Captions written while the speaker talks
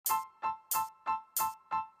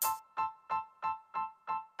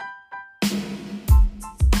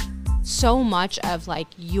so much of like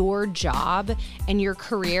your job and your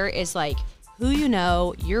career is like who you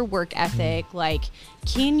know, your work ethic, like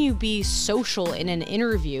can you be social in an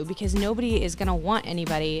interview, because nobody is going to want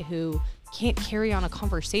anybody who can't carry on a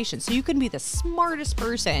conversation. So you can be the smartest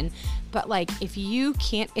person, but like if you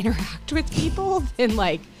can't interact with people, then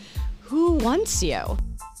like who wants you?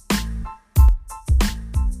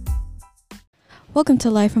 Welcome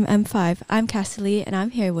to Live from M5. I'm Cassidy, and I'm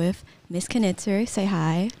here with Miss Knitzer. Say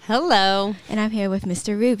hi. Hello. And I'm here with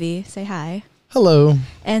Mr. Ruby. Say hi. Hello.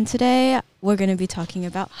 And today we're going to be talking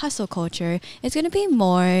about hustle culture. It's going to be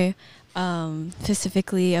more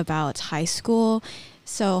specifically about high school.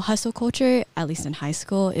 So hustle culture, at least in high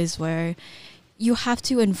school, is where you have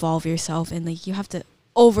to involve yourself and like you have to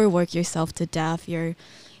overwork yourself to death. You're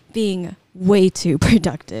being way too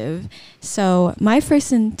productive. So my first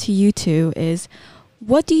thing to you two is,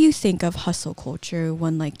 what do you think of hustle culture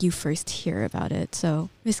when like you first hear about it? So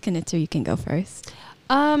Miss Knitzer, you can go first.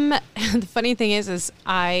 The funny thing is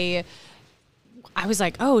I was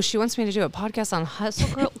like, oh, she wants me to do a podcast on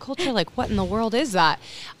hustle culture. Like, what in the world is that?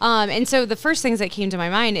 And so the first things that came to my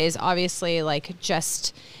mind is obviously like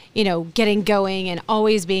just, you know, getting going and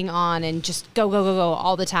always being on and just go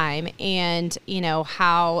all the time. And, you know,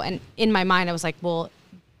 and in my mind, I was like, well,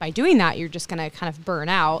 by doing that, you're just going to kind of burn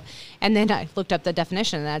out. And then I looked up the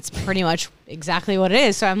definition, and that's pretty much exactly what it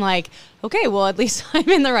is. So I'm like, okay, well, at least I'm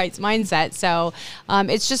in the right mindset. So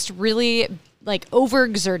it's just really like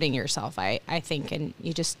overexerting yourself, I think, and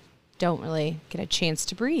you just don't really get a chance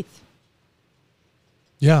to breathe.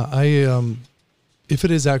 Yeah, if it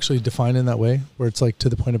is actually defined in that way, where it's like to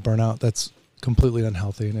the point of burnout, that's completely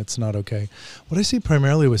unhealthy and it's not okay. What I see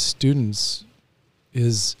primarily with students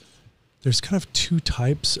is there's kind of two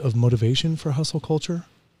types of motivation for hustle culture.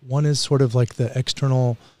 One is sort of like the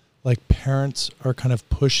external, like parents are kind of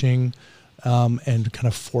pushing and kind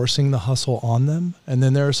of forcing the hustle on them. And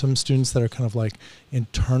then there are some students that are kind of like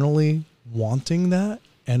internally wanting that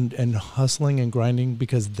and hustling and grinding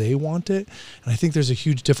because they want it. And I think there's a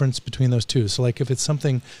huge difference between those two. So like if it's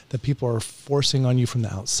something that people are forcing on you from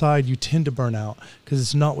the outside, you tend to burn out because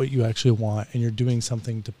it's not what you actually want and you're doing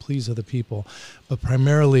something to please other people. But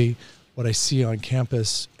primarily what I see on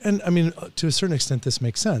campus, and I mean, to a certain extent, this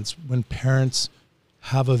makes sense. When parents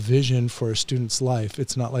have a vision for a student's life,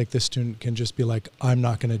 it's not like the student can just be like, I'm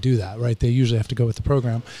not going to do that, right? They usually have to go with the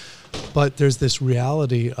program. But there's this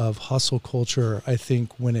reality of hustle culture, I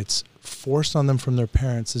think, when it's forced on them from their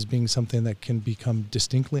parents as being something that can become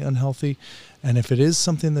distinctly unhealthy. And if it is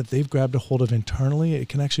something that they've grabbed a hold of internally, it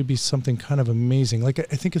can actually be something kind of amazing. Like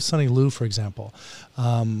I think of Sunny Lou, for example,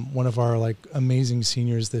 one of our like amazing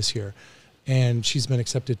seniors this year. And she's been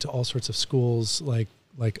accepted to all sorts of schools, like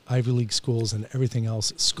Ivy League schools and everything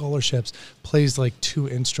else, scholarships, plays like 2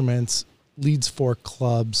 instruments, leads 4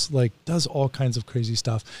 clubs, like does all kinds of crazy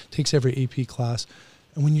stuff, takes every AP class.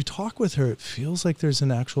 And when you talk with her, it feels like there's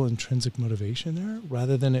an actual intrinsic motivation there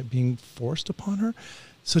rather than it being forced upon her.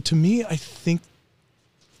 So to me, I think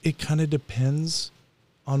it kind of depends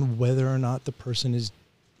on whether or not the person is,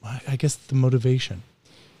 I guess, the motivation.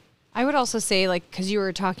 I would also say, like, because you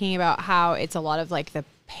were talking about how it's a lot of like the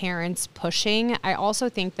parents pushing, I also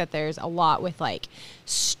think that there's a lot with like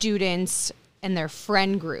students and their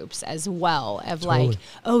friend groups as well of totally. Like,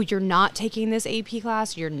 oh, you're not taking this AP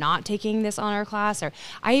class, you're not taking this honor class. Or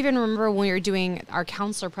I even remember when we were doing our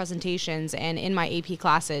counselor presentations and in my AP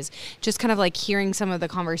classes, just kind of like hearing some of the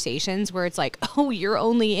conversations where it's like, oh, you're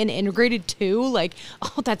only in integrated 2, like,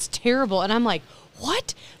 oh, that's terrible. And I'm like,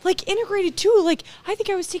 what? Like integrated 2? Like I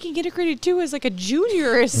think I was taking integrated 2 as like a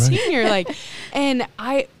junior or a senior. Like, and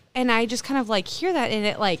I just kind of like hear that and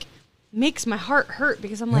it like makes my heart hurt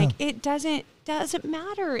because I'm like, it doesn't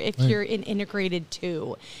matter if you're in integrated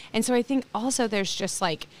 2. And so I think also there's just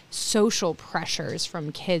like social pressures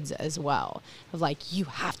from kids as well of like, you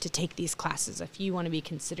have to take these classes if you want to be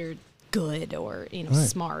considered good or, you know,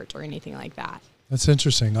 smart or anything like that. That's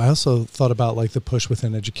interesting. I also thought about like the push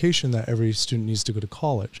within education that every student needs to go to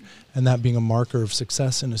college and that being a marker of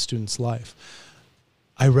success in a student's life.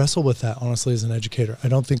 I wrestle with that, honestly, as an educator. I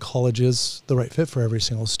don't think college is the right fit for every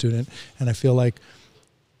single student. And I feel like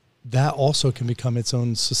that also can become its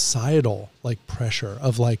own societal like pressure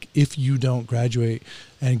of like, if you don't graduate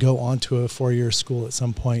and go on to a 4-year school at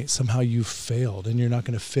some point, somehow you've failed and you're not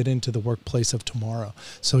going to fit into the workplace of tomorrow.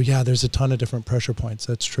 So yeah, there's a ton of different pressure points.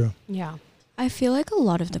 That's true. Yeah. I feel like a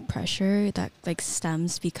lot of the pressure that like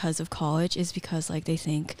stems because of college is because like they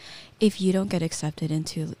think if you don't get accepted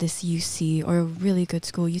into this UC or a really good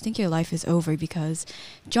school, you think your life is over because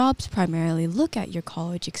jobs primarily look at your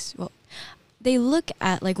college. They look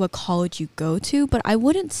at like what college you go to, but I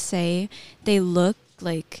wouldn't say they look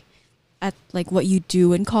like at like what you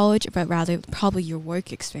do in college, but rather probably your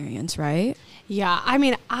work experience, right? Yeah, I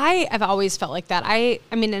mean, I've always felt like that. I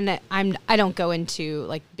mean, and I don't go into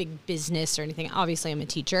like big business or anything. Obviously, I'm a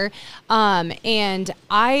teacher, and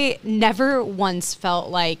I never once felt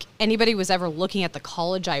like anybody was ever looking at the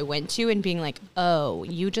college I went to and being like, "Oh,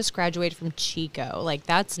 you just graduated from Chico, like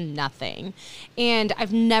that's nothing." And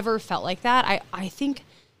I've never felt like that. I think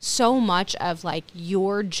so much of like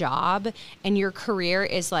your job and your career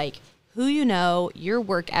is like who you know, your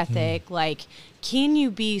work ethic, like can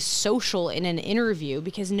you be social in an interview,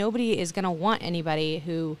 because nobody is going to want anybody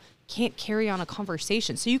who can't carry on a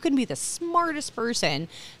conversation. So you can be the smartest person,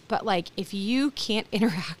 but like if you can't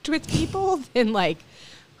interact with people, then like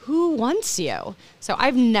who wants you? So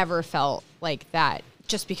I've never felt like that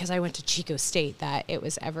just because I went to Chico State that it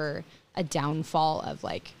was ever a downfall of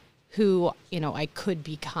like who, you know, I could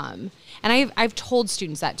become. And I've told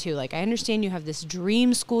students that too. Like, I understand you have this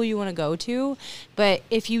dream school you want to go to, but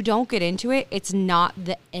if you don't get into it, it's not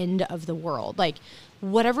the end of the world. Like,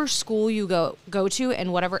 whatever school you go to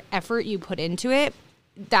and whatever effort you put into it,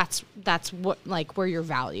 that's what, like, where your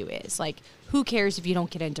value is. Like, who cares if you don't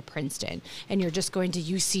get into Princeton and you're just going to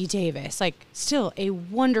UC Davis? Like, still a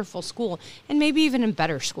wonderful school and maybe even a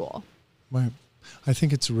better school. Right. I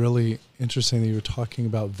think it's really interesting that you were talking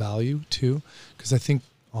about value too, because I think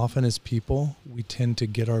often as people, we tend to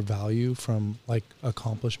get our value from like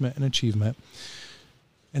accomplishment and achievement.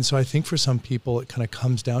 And so I think for some people, it kind of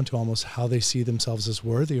comes down to almost how they see themselves as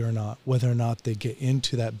worthy or not, whether or not they get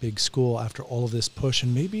into that big school after all of this push.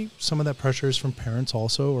 And maybe some of that pressure is from parents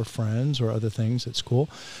also, or friends or other things at school.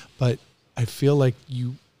 But I feel like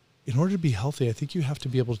in order to be healthy, I think you have to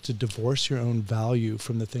be able to divorce your own value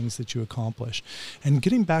from the things that you accomplish. And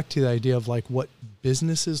getting back to the idea of like what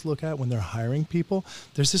businesses look at when they're hiring people,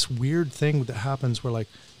 there's this weird thing that happens where like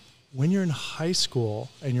when you're in high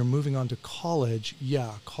school and you're moving on to college,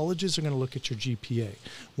 colleges are going to look at your GPA.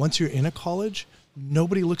 Once you're in a college,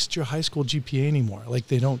 nobody looks at your high school GPA anymore. Like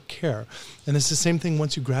they don't care. And it's the same thing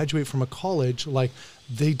once you graduate from a college, like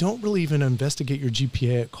they don't really even investigate your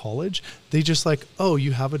GPA at college. They just like, oh,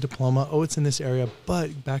 you have a diploma. Oh, it's in this area.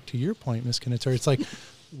 But back to your point, Ms. Kinitzer, it's like,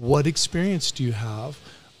 what experience do you have?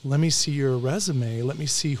 Let me see your resume. Let me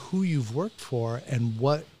see who you've worked for and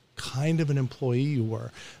what kind of an employee you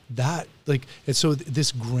were. That like, and so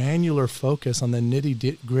this granular focus on the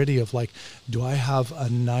nitty gritty of like, do I have a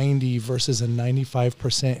 90 versus a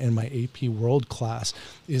 95% in my AP World class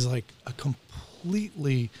is like a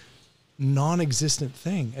completely non-existent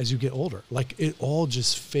thing as you get older. Like it all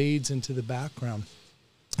just fades into the background.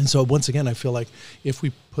 And so once again, I feel like if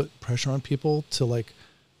we put pressure on people to like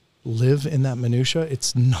live in that minutia,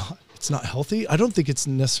 it's not healthy. I don't think it's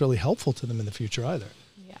necessarily helpful to them in the future either.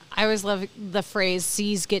 I always love the phrase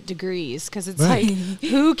C's get degrees, because it's right.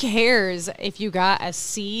 Like, who cares if you got a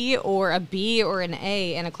C or a B or an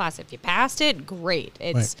A in a class? If you passed it, great.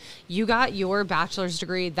 It's right. You got your bachelor's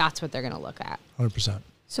degree. That's what they're going to look at. 100%.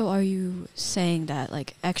 So are you saying that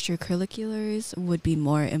like extracurriculars would be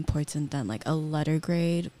more important than like a letter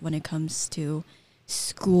grade when it comes to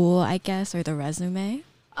school, I guess, or the resume?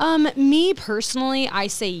 Me personally, I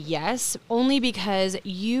say yes, only because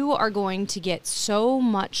you are going to get so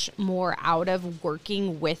much more out of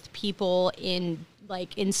working with people in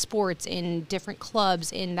sports, in different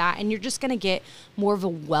clubs, in that, and you're just going to get more of a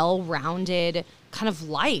well-rounded kind of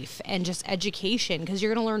life and just education, because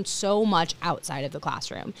you're going to learn so much outside of the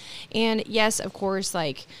classroom. And yes, of course,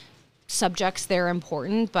 like subjects, they're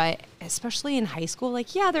important, but especially in high school,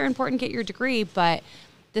 like, yeah, they're important, get your degree, but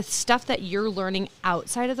the stuff that you're learning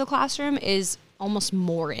outside of the classroom is almost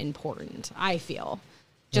more important, I feel,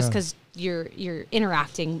 just because you're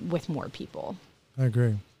interacting with more people. I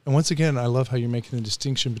agree. And once again, I love how you're making the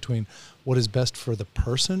distinction between what is best for the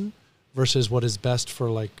person versus what is best for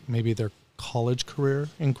like maybe their college career,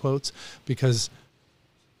 in quotes, because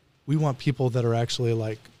we want people that are actually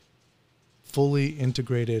like fully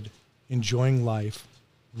integrated, enjoying life,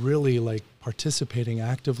 really like participating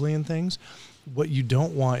actively in things. What you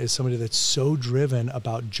don't want is somebody that's so driven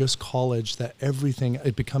about just college that everything,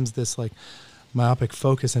 it becomes this like myopic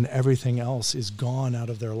focus and everything else is gone out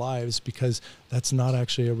of their lives, because that's not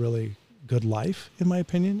actually a really good life, in my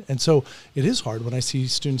opinion. And so it is hard when I see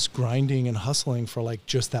students grinding and hustling for like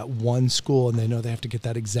just that one school, and they know they have to get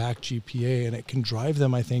that exact GPA, and it can drive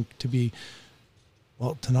them, I think, to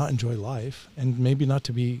not enjoy life and maybe not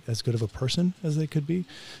to be as good of a person as they could be.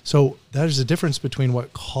 So that is a difference between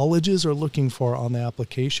what colleges are looking for on the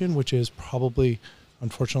application, which is probably,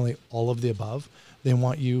 unfortunately, all of the above. They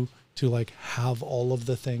want you to like have all of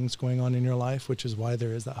the things going on in your life, which is why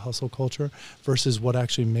there is that hustle culture, versus what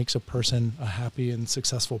actually makes a person a happy and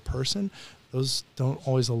successful person. Those don't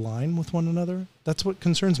always align with one another. That's what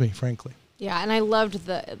concerns me, frankly. Yeah. And I loved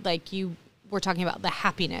you were talking about the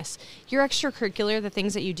happiness, your extracurricular, the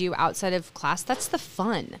things that you do outside of class. That's the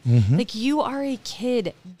fun. Mm-hmm. Like, you are a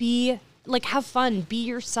kid, have fun, be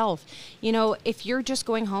yourself. You know, if you're just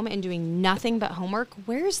going home and doing nothing but homework,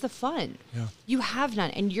 where's the fun? Yeah. You have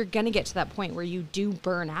none. And you're going to get to that point where you do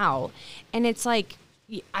burn out. And it's like,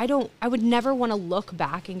 I would never want to look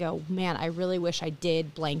back and go, man, I really wish I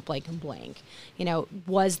did blank, blank, and blank. You know,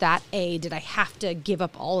 did I have to give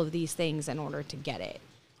up all of these things in order to get it?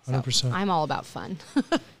 So 100%. I'm all about fun.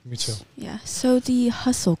 Me too. Yeah. So the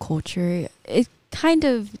hustle culture, it kind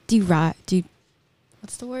of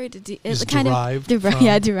what's the word? It's derived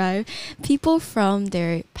from- derive people from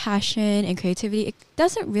their passion and creativity. It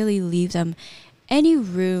doesn't really leave them any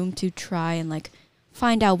room to try and like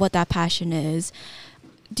find out what that passion is.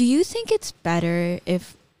 Do you think it's better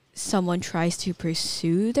if someone tries to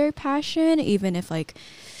pursue their passion, even if like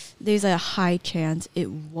there's a high chance it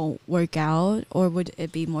won't work out, or would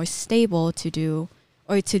it be more stable to do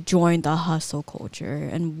or to join the hustle culture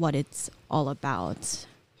and what it's all about?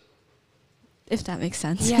 If that makes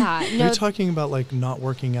sense. Yeah. Are you talking about like not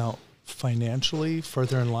working out financially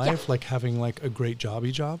further in life, like having like a great job?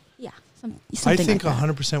 Yeah. I think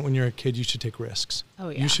 100% when you're a kid, you should take risks. Oh,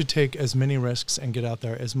 yeah. You should take as many risks and get out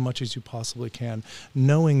there as much as you possibly can,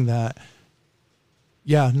 knowing that,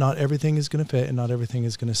 yeah, not everything is going to fit and not everything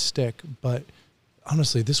is going to stick. But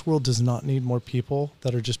honestly, this world does not need more people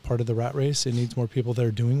that are just part of the rat race. It needs more people that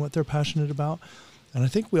are doing what they're passionate about. And I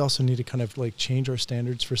think we also need to kind of like change our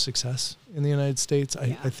standards for success in the United States.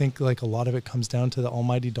 I think like a lot of it comes down to the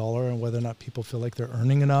almighty dollar and whether or not people feel like they're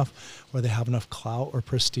earning enough or they have enough clout or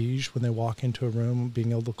prestige when they walk into a room,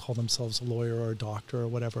 being able to call themselves a lawyer or a doctor or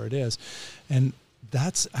whatever it is. And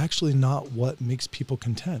that's actually not what makes people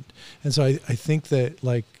content. And so I think that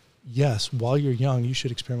like, yes, while you're young, you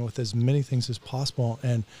should experiment with as many things as possible.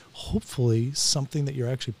 And hopefully something that you're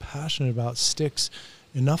actually passionate about sticks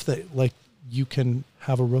enough that like, you can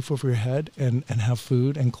have a roof over your head and have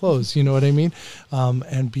food and clothes, you know what I mean?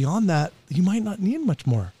 And beyond that, you might not need much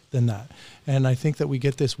more than that. And I think that we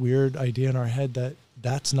get this weird idea in our head that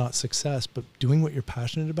that's not success, but doing what you're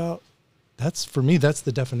passionate about, for me, that's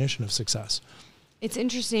the definition of success. It's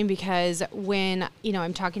interesting because when,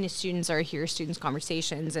 I'm talking to students or I hear students'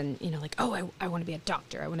 conversations and, like, oh, I want to be a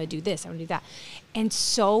doctor. I want to do this. I want to do that. And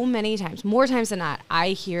so many times, more times than not, I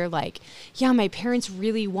hear like, yeah, my parents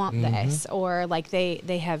really want this. Or like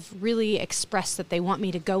they have really expressed that they want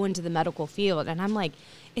me to go into the medical field. And I'm like,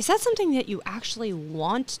 is that something that you actually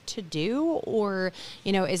want to do? Or,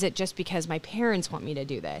 is it just because my parents want me to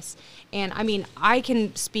do this? And I mean, I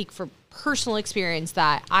can speak for personal experience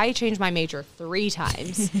that I changed my major 3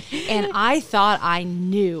 times and I thought I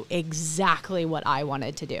knew exactly what I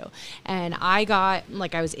wanted to do. And I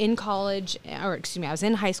was in college, I was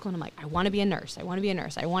in high school and I'm like, I want to be a nurse. I want to be a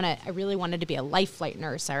nurse. I really wanted to be a life flight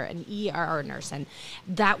nurse or an ER nurse. And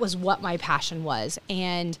that was what my passion was.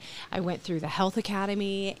 And I went through the health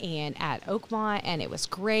academy and at Oakmont and it was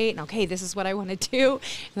great. And okay, this is what I want to do. And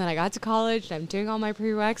then I got to college and I'm doing all my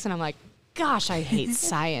prereqs and I'm like, gosh, I hate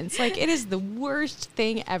science. Like, it is the worst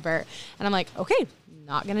thing ever. And I'm like, okay,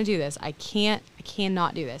 not going to do this. I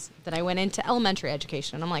cannot do this. Then I went into elementary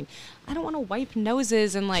education and I'm like, I don't want to wipe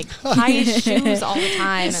noses and like tie shoes all the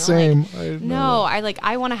time. And Same.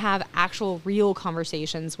 I want to have actual real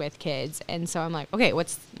conversations with kids. And so I'm like, okay,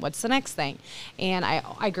 what's the next thing? And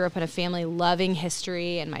I grew up in a family loving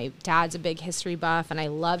history and my dad's a big history buff and I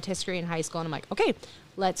loved history in high school. And I'm like, okay,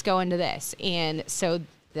 let's go into this. And so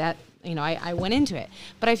that, I went into it.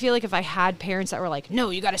 But I feel like if I had parents that were like, no,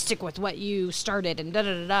 you got to stick with what you started and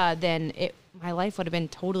then my life would have been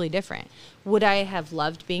totally different. Would I have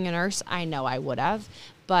loved being a nurse? I know I would have,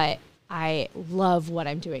 but I love what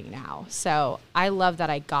I'm doing now. So I love that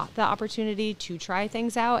I got the opportunity to try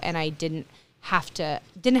things out and I didn't have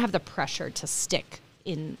the pressure to stick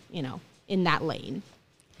in that lane.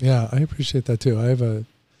 Yeah, I appreciate that too. I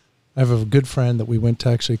have a good friend that we went to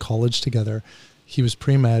actually college together. He was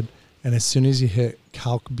pre-med. And as soon as he hit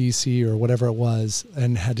Calc BC or whatever it was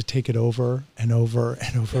and had to take it over and over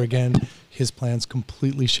and over again, his plans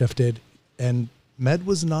completely shifted. And med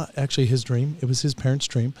was not actually his dream. It was his parents'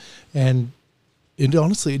 dream. And it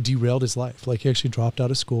derailed his life. Like, he actually dropped out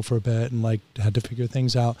of school for a bit and like had to figure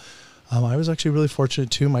things out. I was actually really fortunate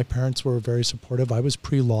too. My parents were very supportive. I was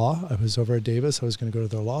pre-law. I was over at Davis. I was going to go to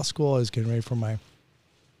their law school. I was getting ready for my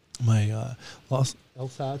law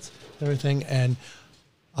LSATs and everything. And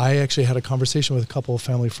I actually had a conversation with a couple of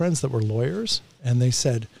family friends that were lawyers, and they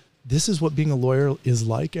said, this is what being a lawyer is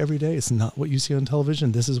like every day. It's not what you see on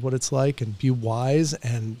television. This is what it's like, and be wise.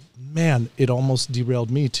 And man, it almost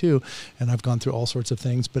derailed me too. And I've gone through all sorts of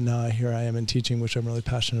things, but now here I am in teaching, which I'm really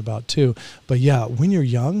passionate about too. But yeah, when you're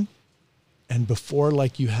young and before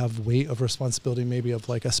like you have weight of responsibility, maybe of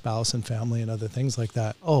like a spouse and family and other things like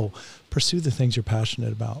that, pursue the things you're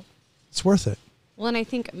passionate about. It's worth it. Well, and I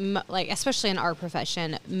think, like, especially in our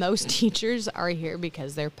profession, most teachers are here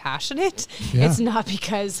because they're passionate. Yeah. It's not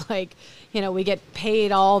because, like, we get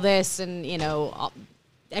paid all this and,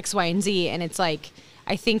 X, Y, and Z. And it's like,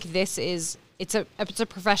 I think it's a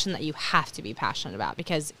profession that you have to be passionate about,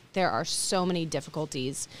 because there are so many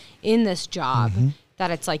difficulties in this job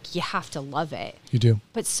that it's like you have to love it. You do.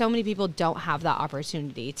 But so many people don't have that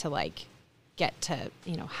opportunity to, like, get to,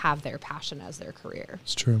 have their passion as their career.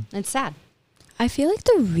 It's true. It's sad. I feel like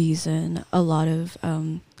the reason a lot of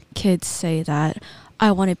kids say that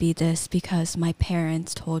I want to be this because my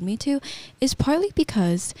parents told me to is partly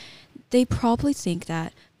because they probably think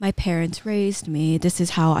that my parents raised me. This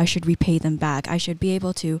is how I should repay them back. I should be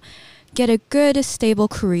able to get a good, stable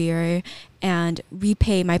career and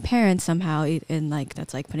repay my parents somehow. And like,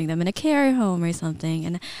 that's like putting them in a care home or something.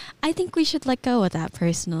 And I think we should let go of that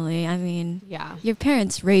personally. I mean, yeah, your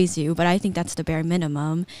parents raise you, but I think that's the bare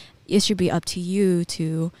minimum. It should be up to you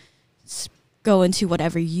to go into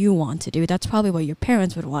whatever you want to do. That's probably what your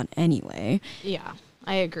parents would want anyway. Yeah,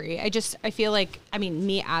 I agree. I feel like,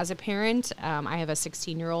 me as a parent, I have a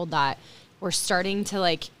 16-year-old that we're starting to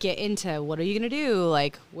like get into, what are you going to do?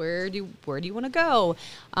 Like, where do you want to go?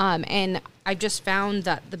 And I've just found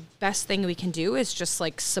that the best thing we can do is just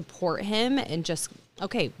like support him and just,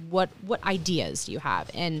 okay, what ideas do you have?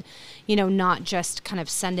 And, not just kind of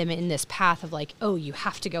send him in this path of like, oh, you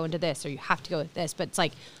have to go into this or you have to go with this. But it's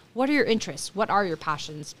like, what are your interests? What are your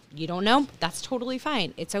passions? You don't know? That's totally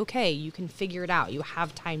fine. It's okay. You can figure it out. You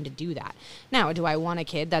have time to do that. Now, do I want a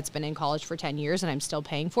kid that's been in college for 10 years and I'm still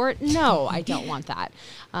paying for it? No, I don't want that.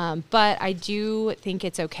 But I do think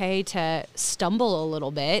it's okay to stumble a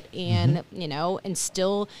little bit and, and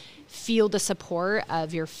still feel the support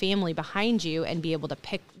of your family behind you and be able to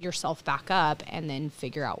pick yourself back up and then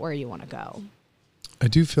figure out where you want to go. I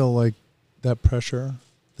do feel like that pressure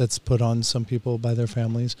that's put on some people by their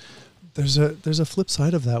families, there's a flip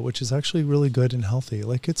side of that, which is actually really good and healthy.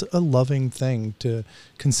 Like, it's a loving thing to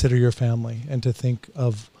consider your family and to think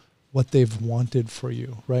of what they've wanted for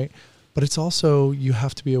you, right? But it's also, you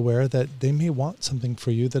have to be aware that they may want something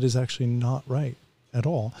for you that is actually not right at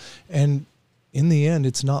all. And in the end,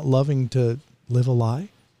 it's not loving to live a lie.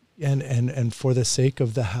 And for the sake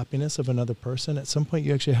of the happiness of another person, at some point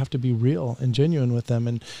you actually have to be real and genuine with them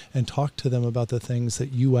and talk to them about the things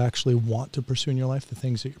that you actually want to pursue in your life, the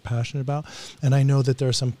things that you're passionate about. And I know that there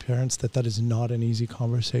are some parents that is not an easy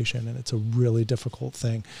conversation, and it's a really difficult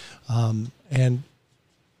thing. And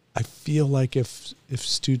I feel like if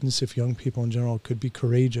students, if young people in general could be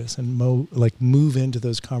courageous and move into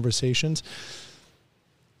those conversations,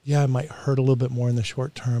 yeah, it might hurt a little bit more in the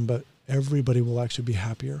short term, but everybody will actually be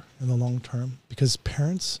happier in the long term. Because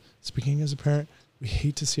parents, speaking as a parent, we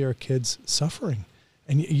hate to see our kids suffering.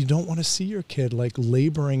 And you don't want to see your kid like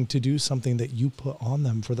laboring to do something that you put on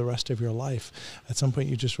them for the rest of your life. At some point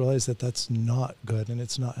you just realize that that's not good and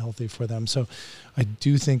it's not healthy for them. So I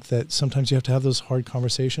do think that sometimes you have to have those hard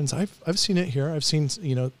conversations. I've seen it here. I've seen,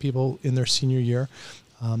 people in their senior year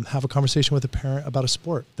have a conversation with a parent about a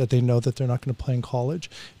sport that they know that they're not going to play in college,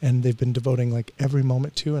 and they've been devoting like every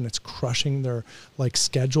moment to, and it's crushing their like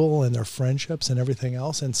schedule and their friendships and everything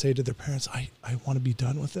else, and say to their parents, I want to be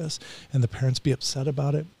done with this. And the parents be upset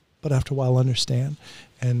about it, but after a while understand.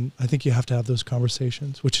 And I think you have to have those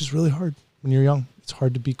conversations, which is really hard when you're young. It's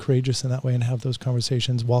hard to be courageous in that way and have those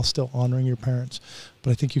conversations while still honoring your parents.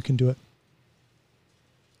 But I think you can do it.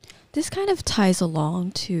 This kind of ties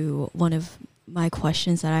along to one of my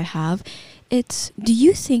questions that I have. Do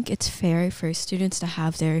you think it's fair for students to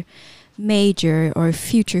have their major or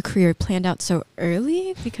future career planned out so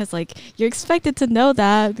early? Because like, you're expected to know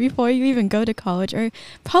that before you even go to college, or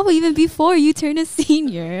probably even before you turn a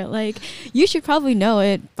senior. Like, you should probably know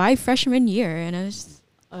it by freshman year. And I was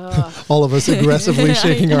all of us aggressively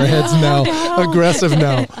shaking our heads now. Aggressive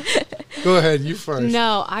now. Go ahead, you first.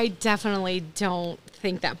 No, I definitely don't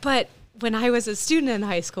think that. But when I was a student in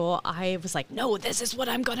high school, I was like, no, this is what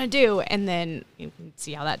I'm going to do. And then you can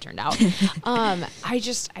see how that turned out.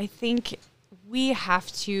 I think we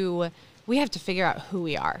have to we have to figure out who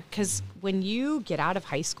we are. Because when you get out of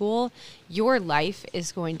high school, your life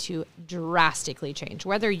is going to drastically change.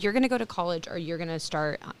 Whether you're going to go to college or you're going to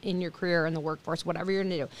start in your career in the workforce, whatever you're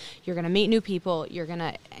going to do, you're going to meet new people. You're going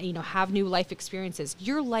to, have new life experiences.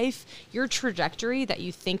 Your life, your trajectory that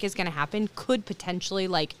you think is going to happen could potentially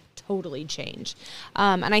like totally change.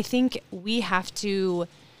 And I think we have to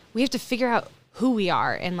figure out who we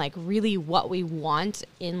are and like really what we want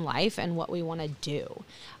in life and what we want to do.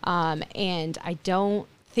 And I don't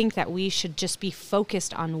think that we should just be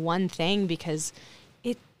focused on one thing, because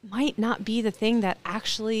it might not be the thing that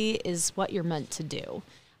actually is what you're meant to do.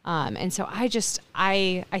 And so I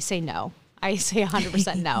say no. I say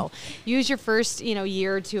 100% no. Use your first,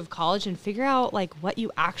 year or two of college and figure out like what you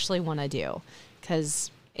actually want to do, because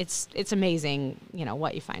it's amazing,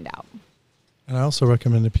 what you find out. And I also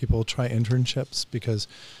recommend that people try internships, because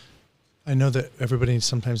I know that everybody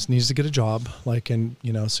sometimes needs to get a job,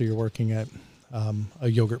 so you're working at a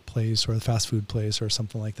yogurt place or a fast food place or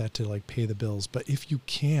something like that to like pay the bills. But if you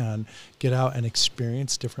can get out and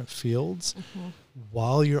experience different fields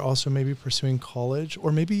while you're also maybe pursuing college,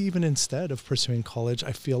 or maybe even instead of pursuing college,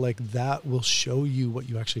 I feel like that will show you what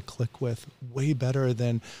you actually click with way better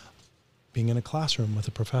than being in a classroom with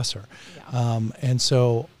a professor. Yeah. And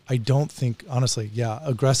so I don't think, honestly,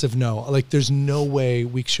 aggressive, no. Like, there's no way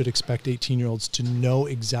we should expect 18-year-olds to know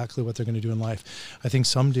exactly what they're going to do in life. I think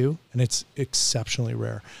some do, and it's exceptionally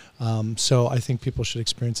rare. So I think people should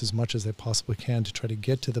experience as much as they possibly can to try to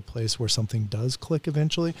get to the place where something does click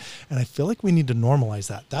eventually. And I feel like we need to normalize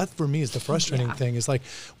that. That, for me, is the frustrating thing, is like,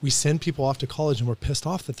 we send people off to college and we're pissed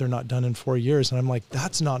off that they're not done in 4 years. And I'm like,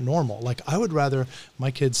 that's not normal. Like, I would rather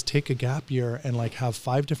my kids take a gap year and like have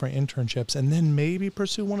 5 different internships and then maybe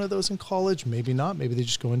pursue one of those in college, maybe not, maybe they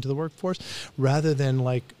just go into the workforce, rather than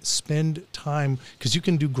like spend time, because you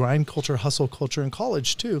can do grind culture, hustle culture in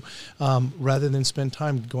college too, rather than spend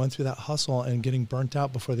time going through that hustle and getting burnt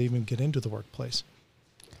out before they even get into the workplace.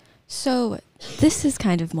 So this is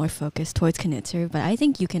kind of more focused towards Knitzer, but I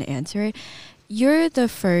think you can answer it. You're the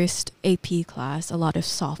first AP class a lot of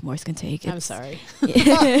sophomores can take. I'm sorry.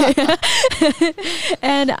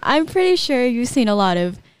 And I'm pretty sure you've seen a lot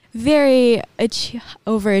of very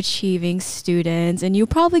overachieving students, and you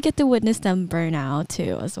probably get to witness them burn out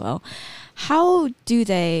too as well. How do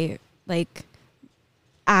they like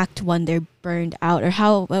act when they're burned out, or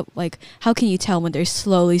how can you tell when they're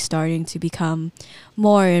slowly starting to become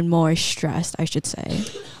more and more stressed, I should say?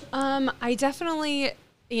 I definitely,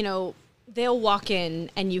 they'll walk in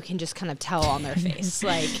and you can just kind of tell on their face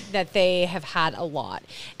like that they have had a lot.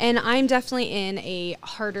 And I'm definitely in a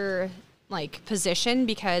harder position,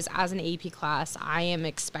 because as an AP class, I am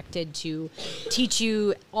expected to teach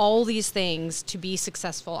you all these things to be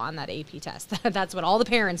successful on that AP test. That's what all the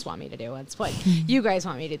parents want me to do. That's what you guys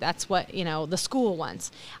want me to do. That's what, the school wants.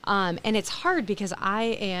 And it's hard because I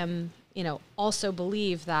am, also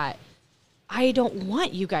believe that I don't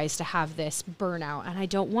want you guys to have this burnout, and I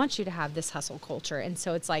don't want you to have this hustle culture. And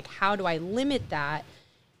so it's like, how do I limit that,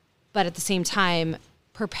 but at the same time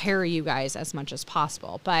prepare you guys as much as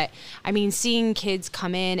possible? But I mean, seeing kids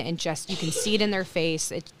come in and just, you can see it in their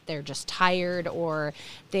face, they're just tired, or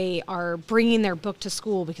they are bringing their book to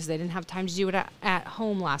school because they didn't have time to do it at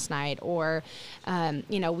home last night, or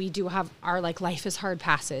we do have our life is hard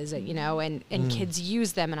passes, and kids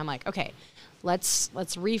use them, and I'm like, okay, let's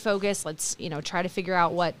refocus. Let's, try to figure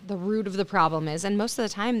out what the root of the problem is. And most of the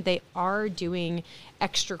time they are doing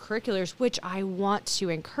extracurriculars, which I want to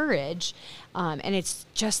encourage. And it's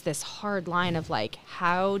just this hard line of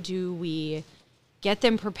how do we get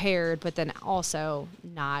them prepared, but then also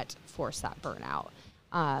not force that burnout.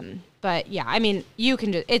 But yeah, I mean,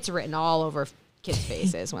 it's written all over kids'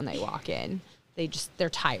 faces when they walk in. They're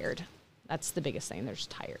tired. That's the biggest thing. They're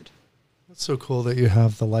just tired. That's so cool that you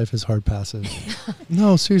have the life is hard passes.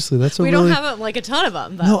 No, seriously, that's we don't have a ton of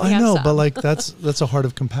them. But no, I know, some. But that's a heart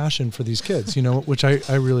of compassion for these kids, which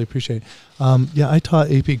I really appreciate. I taught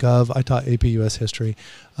AP Gov, I taught AP US History,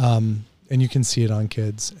 and you can see it on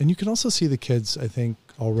kids, and you can also see the kids, I think,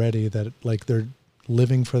 already that they're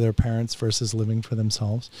living for their parents versus living for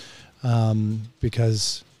themselves,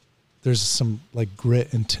 because there's some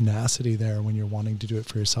grit and tenacity there when you're wanting to do it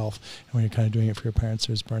for yourself, and when you're kind of doing it for your parents,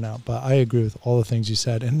 there's burnout. But I agree with all the things you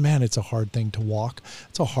said. And man, it's a hard thing to walk.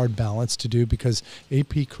 It's a hard balance to do, because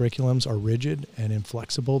AP curriculums are rigid and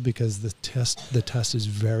inflexible, because the test is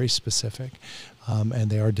very specific, and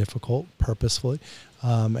they are difficult purposefully.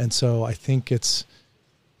 And so I think it's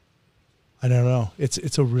a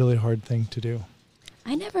really hard thing to do.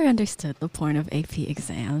 I never understood the point of AP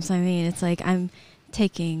exams. I mean, it's I'm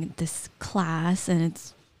taking this class, and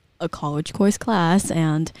it's a college course class,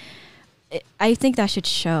 and I think that should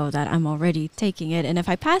show that I'm already taking it. And if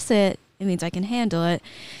I pass it, it means I can handle it.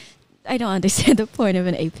 I don't understand the point of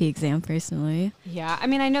an AP exam personally. Yeah. I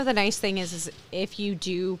mean, I know the nice thing is if you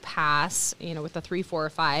do pass, you know, with a 3, 4, or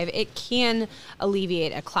 5, it can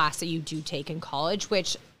alleviate a class that you do take in college,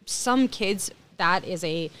 which some kids,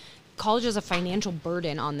 college is a financial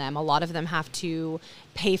burden on them. A lot of them have to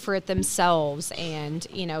pay for it themselves. And,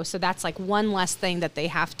 you know, so that's like one less thing that they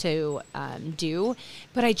have to do.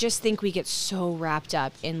 But I just think we get so wrapped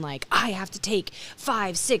up in like, I have to take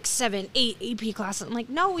 5, 6, 7, 8 AP classes. I'm like,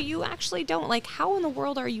 no, you actually don't. Like, how in the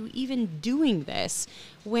world are you even doing this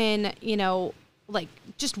when, you know, like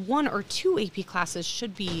just 1 or 2 AP classes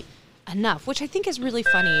should be enough, which I think is really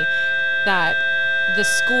funny that the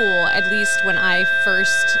school, at least when I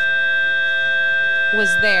first was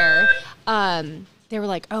there, they were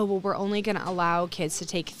like, oh, well, we're only going to allow kids to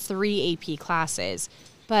take 3 AP classes.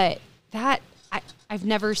 But I've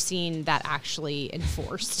never seen that actually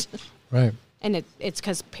enforced. Right. And it's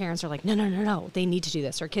because parents are like, no, they need to do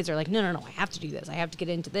this. Or kids are like, no, I have to do this. I have to get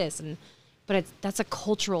into this. But that's a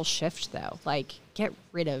cultural shift, though. Like, get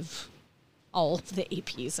rid of all of the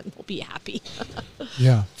APs and we'll be happy.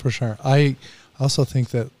 Yeah, for sure. I also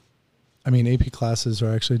think that, I mean, AP classes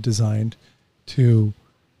are actually designed to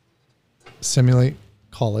simulate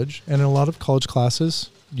college. And in a lot of college classes,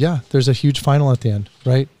 yeah, there's a huge final at the end,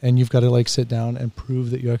 right? And you've got to like sit down and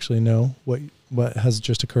prove that you actually know what has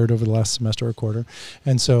just occurred over the last semester or quarter.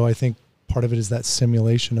 And so I think part of it is that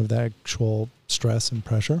simulation of the actual stress and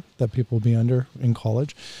pressure that people will be under in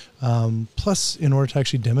college. Plus, in order to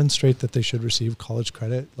actually demonstrate that they should receive college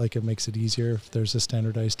credit, like it makes it easier if there's a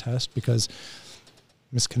standardized test, because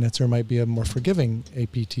Ms. Knitzer might be a more forgiving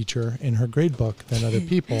AP teacher in her grade book than other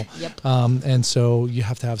people. Yep. And so you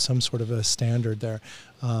have to have some sort of a standard there.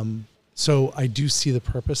 So I do see the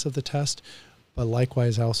purpose of the test, but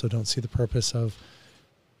likewise, I also don't see the purpose of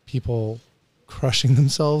people crushing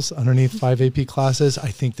themselves underneath 5 AP classes. I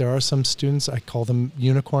think there are some students, I call them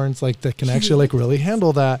unicorns, like that can actually like really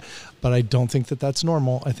handle that, but I don't think that that's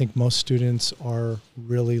normal. I think most students are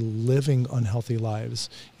really living unhealthy lives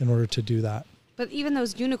in order to do that. But even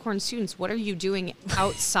those unicorn students, what are you doing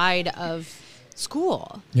outside of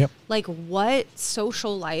school? Yep. Like, what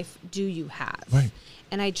social life do you have? Right.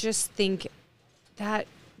 And I just think that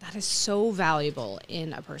is so valuable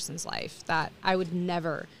in a person's life that I would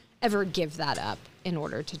never, ever give that up in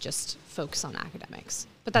order to just focus on academics.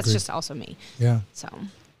 But that's Agreed. just also me. Yeah. So,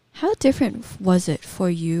 How different was it for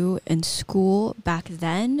you in school back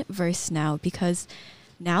then versus now? Because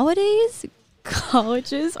nowadays,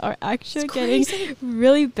 colleges are actually getting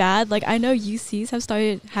really bad. Like, I know UCs have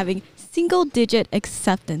started having single-digit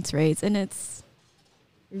acceptance rates, and it's...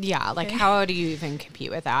 yeah, like, how do you even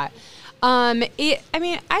compete with that?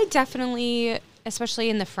 I definitely, especially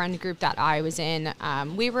in the friend group that I was in,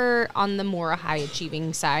 we were on the more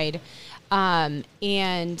high-achieving side.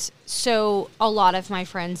 And so a lot of my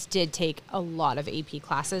friends did take a lot of AP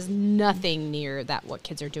classes, nothing near that what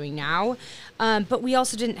kids are doing now. But we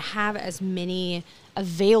also didn't have as many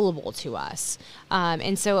available to us.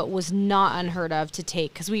 And so it was not unheard of to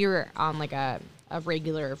take, because we were on like a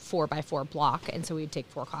regular 4x4 block. And so we'd take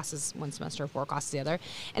 4 classes one semester, 4 classes the other.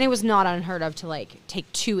 And it was not unheard of to like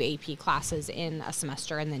take 2 AP classes in a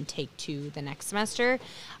semester and then take 2 the next semester.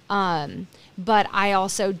 But I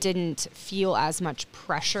also didn't feel as much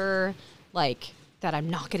pressure, like that I'm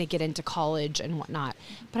not going to get into college and whatnot.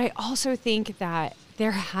 But I also think that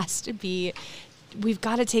there has to be, we've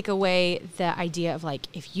got to take away the idea of like,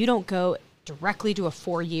 if you don't go directly to a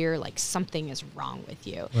 4-year, like something is wrong with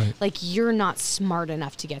you. Right. Like you're not smart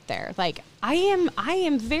enough to get there. Like I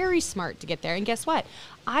am very smart to get there. And guess what?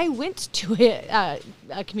 I went to a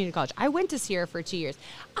community college. I went to Sierra for 2 years.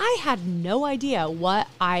 I had no idea what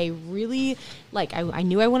I really like. I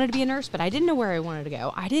knew I wanted to be a nurse, but I didn't know where I wanted to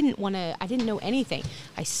go. I didn't know anything.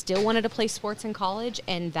 I still wanted to play sports in college,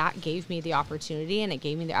 and that gave me the opportunity, and it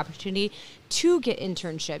gave me the opportunity to get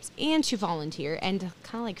internships and to volunteer and to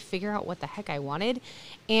kind of like figure out what the heck I wanted.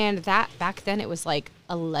 And that back then it was like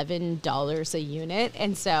 $11 a unit.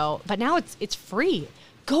 And so, but now it's free.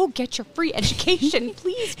 Go get your free education,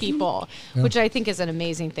 please, people, which I think is an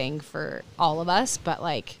amazing thing for all of us. But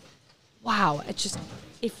like, wow, I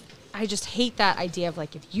just hate that idea of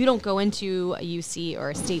like, if you don't go into a UC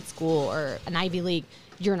or a state school or an Ivy League,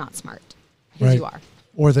 you're not smart. Because Right. you are.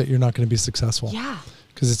 Or that you're not going to be successful. Yeah.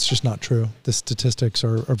 Because it's just not true. The statistics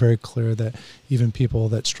are very clear that even people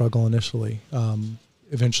that struggle initially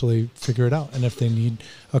eventually figure it out. And if they need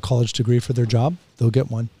a college degree for their job, they'll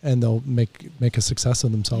get one and they'll make a success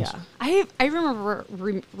of themselves. Yeah. I remember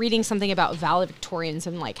remember reading something about valedictorians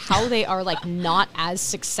and like how they are like not as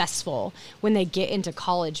successful when they get into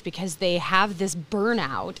college because they have this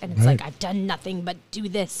burnout and it's like, I've done nothing but do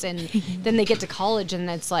this. And then they get to college and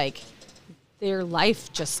it's like their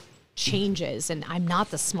life just changes and I'm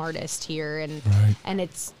not the smartest here. And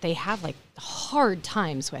they have like hard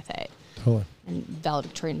times with it. Totally. And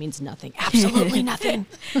valedictorian means nothing. Absolutely nothing.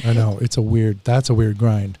 I know. That's a weird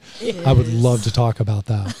grind. I would love to talk about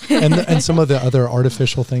that. And some of the other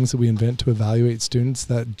artificial things that we invent to evaluate students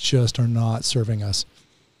that just are not serving us.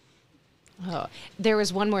 Oh, there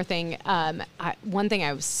was one more thing. One thing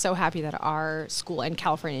I was so happy that our school and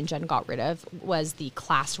California and Gen got rid of was the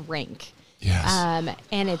class rank. Yes.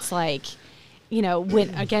 And it's like, you know,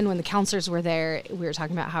 when the counselors were there, we were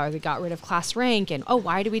talking about how they got rid of class rank and,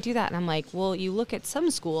 why do we do that? And I'm like, well, you look at some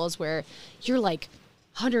schools where you're like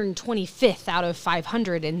 125th out of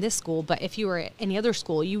 500 in this school, but if you were at any other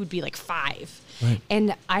school, you would be like 5. Right.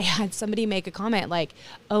 And I had somebody make a comment like,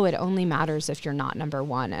 it only matters if you're not number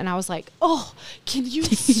 1. And I was like, can you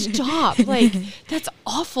stop? Like, that's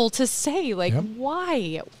awful to say. Like,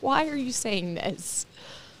 why? Why are you saying this?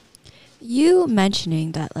 You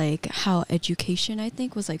mentioning that like how education I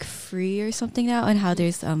think was like free or something now and how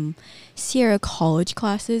there's Sierra college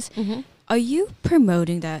classes. Mm-hmm. Are you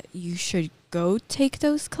promoting that you should go take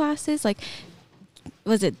those classes? Like,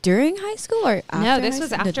 was it during high school or after? No, this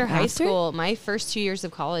was after high school. My first 2 years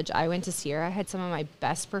of college, I went to Sierra. I had some of my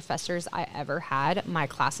best professors I ever had. My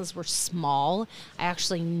classes were small. I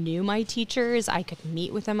actually knew my teachers. I could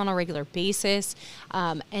meet with them on a regular basis.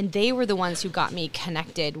 And they were the ones who got me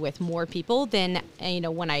connected with more people than,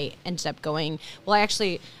 when I ended up going. Well,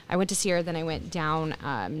 I went to Sierra, then I went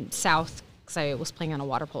down south because I was playing on a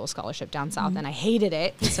water polo scholarship down south, and I hated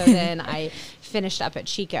it. So then I finished up at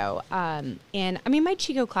Chico. And I mean, my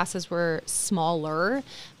Chico classes were smaller,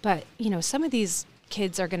 but, some of these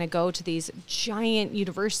kids are going to go to these giant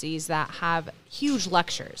universities that have huge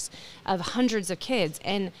lectures of hundreds of kids.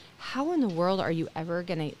 And how in the world are you ever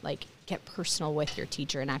going to, get personal with your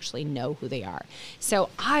teacher and actually know who they are? So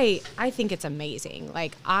I think it's amazing.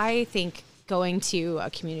 I think going to a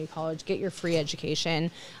community college, get your free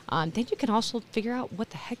education, then you can also figure out what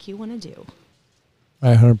the heck you want to do.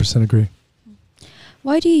 I 100% agree.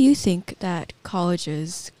 Why do you think that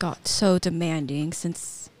colleges got so demanding,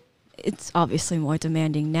 since it's obviously more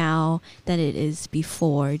demanding now than it is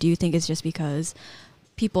before? Do you think it's just because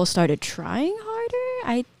people started trying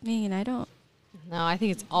harder? I mean, I don't. No, I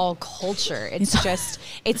think it's all culture.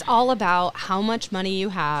 It's all about how much money you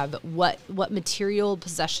have, what material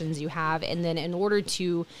possessions you have, and then in order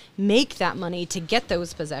to make that money to get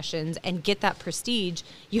those possessions and get that prestige,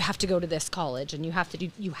 you have to go to this college and you have to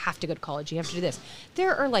go to college, you have to do this.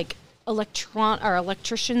 There are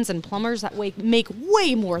electricians and plumbers that make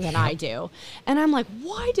way more than I do. And I'm like,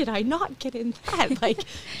 why did I not get in that?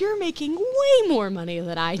 You're making way more money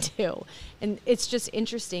than I do. And it's just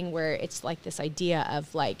interesting where it's like this idea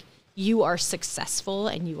of you are successful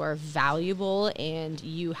and you are valuable and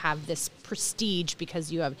you have this prestige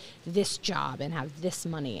because you have this job and have this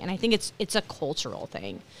money. And I think it's a cultural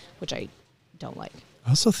thing, which I don't like. I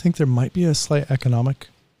also think there might be a slight economic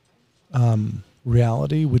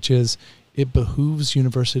reality, which is it behooves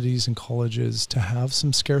universities and colleges to have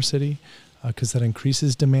some scarcity because that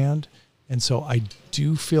increases demand. And so I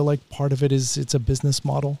do feel like part of it is it's a business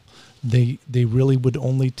model. They really would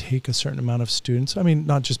only take a certain amount of students. I mean,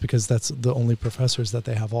 not just because that's the only professors that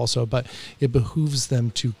they have also, but it behooves them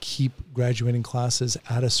to keep graduating classes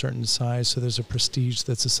at a certain size. So there's a prestige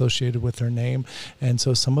that's associated with their name. And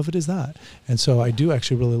so some of it is that. And so I do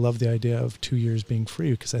actually really love the idea of 2 years being free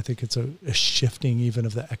because I think it's a shifting even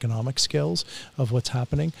of the economic scales of what's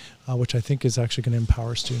happening, which I think is actually going to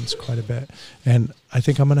empower students quite a bit. And I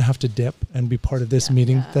think I'm going to have to dip and be part of this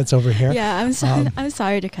meeting that's over here. Yeah, I'm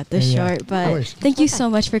sorry to cut this short, but thank you so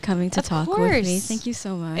much for coming to talk with me. Thank you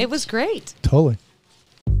so much. It was great. Totally.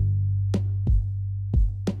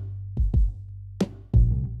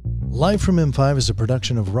 Live from M5 is a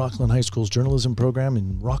production of Rockland High School's journalism program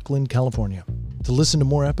in Rockland, California. To listen to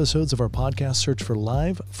more episodes of our podcast, search for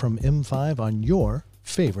Live from M5 on your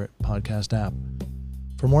favorite podcast app.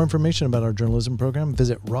 For more information about our journalism program,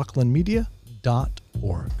 visit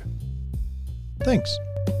rocklandmedia.org. Thanks.